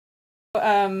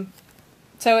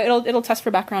So it'll test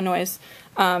for background noise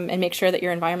and make sure that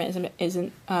your environment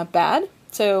isn't bad.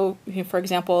 So, for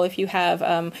example, if you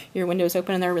have your windows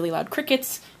open and there are really loud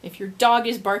crickets, if your dog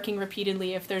is barking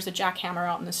repeatedly, if there's a jackhammer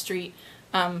out in the street,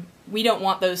 we don't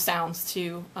want those sounds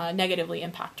to negatively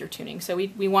impact your tuning. So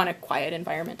we want a quiet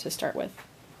environment to start with.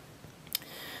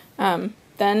 Then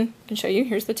I can show you,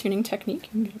 here's the tuning technique.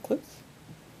 You can get close.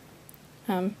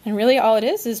 And really all it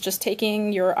is just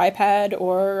taking your iPad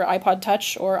or iPod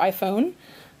Touch or iPhone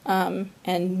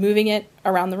and moving it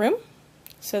around the room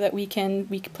so that we can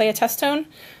play a test tone,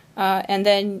 and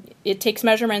then it takes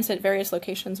measurements at various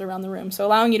locations around the room. So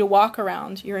allowing you to walk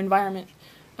around your environment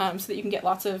so that you can get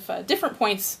lots of different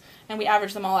points, and we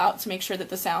average them all out to make sure that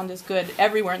the sound is good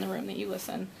everywhere in the room that you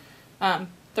listen.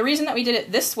 The reason that we did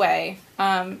it this way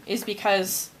is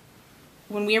because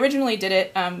when we originally did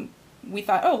it, we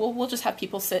thought, oh, well, we'll just have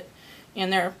people sit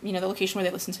in their, the location where they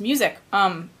listen to music.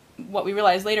 What we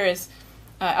realized later is,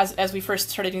 as we first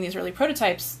started doing these early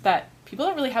prototypes, that people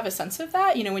don't really have a sense of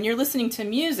that. When you're listening to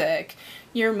music,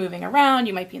 you're moving around.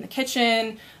 You might be in the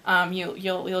kitchen.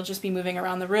 You'll just be moving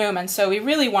around the room. And so we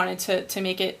really wanted to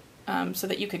make it so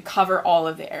that you could cover all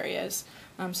of the areas.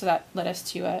 So that led us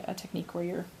to a technique where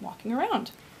you're walking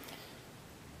around.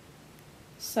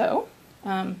 So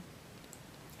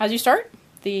as you start,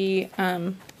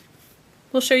 we'll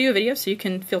show you a video so you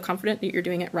can feel confident that you're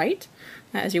doing it right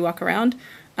as you walk around.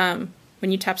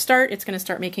 When you tap start, it's going to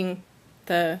start making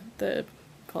the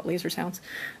call it laser sounds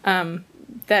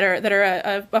that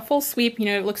are a full sweep.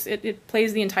 It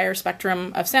plays the entire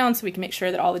spectrum of sound, so we can make sure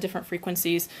that all the different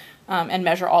frequencies and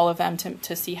measure all of them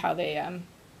to see how they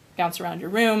bounce around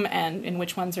your room and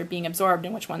which ones are being absorbed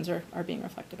and which ones are being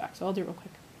reflected back. So I'll do it real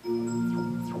quick.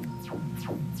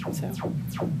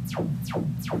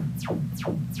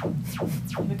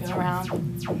 So we go around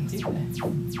and do this.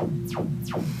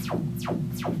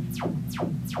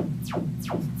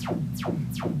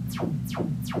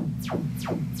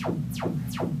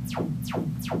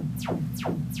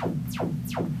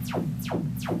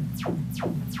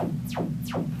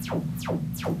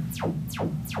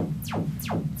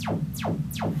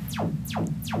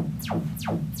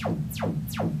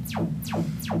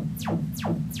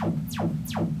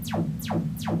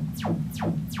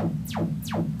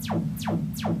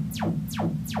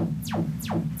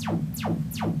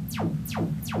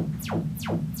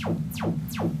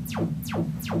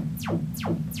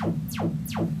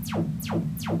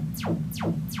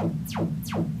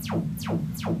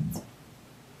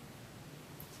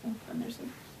 And there's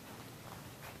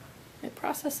it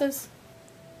processes,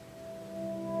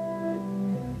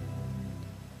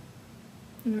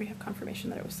 and we have confirmation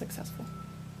that it was successful.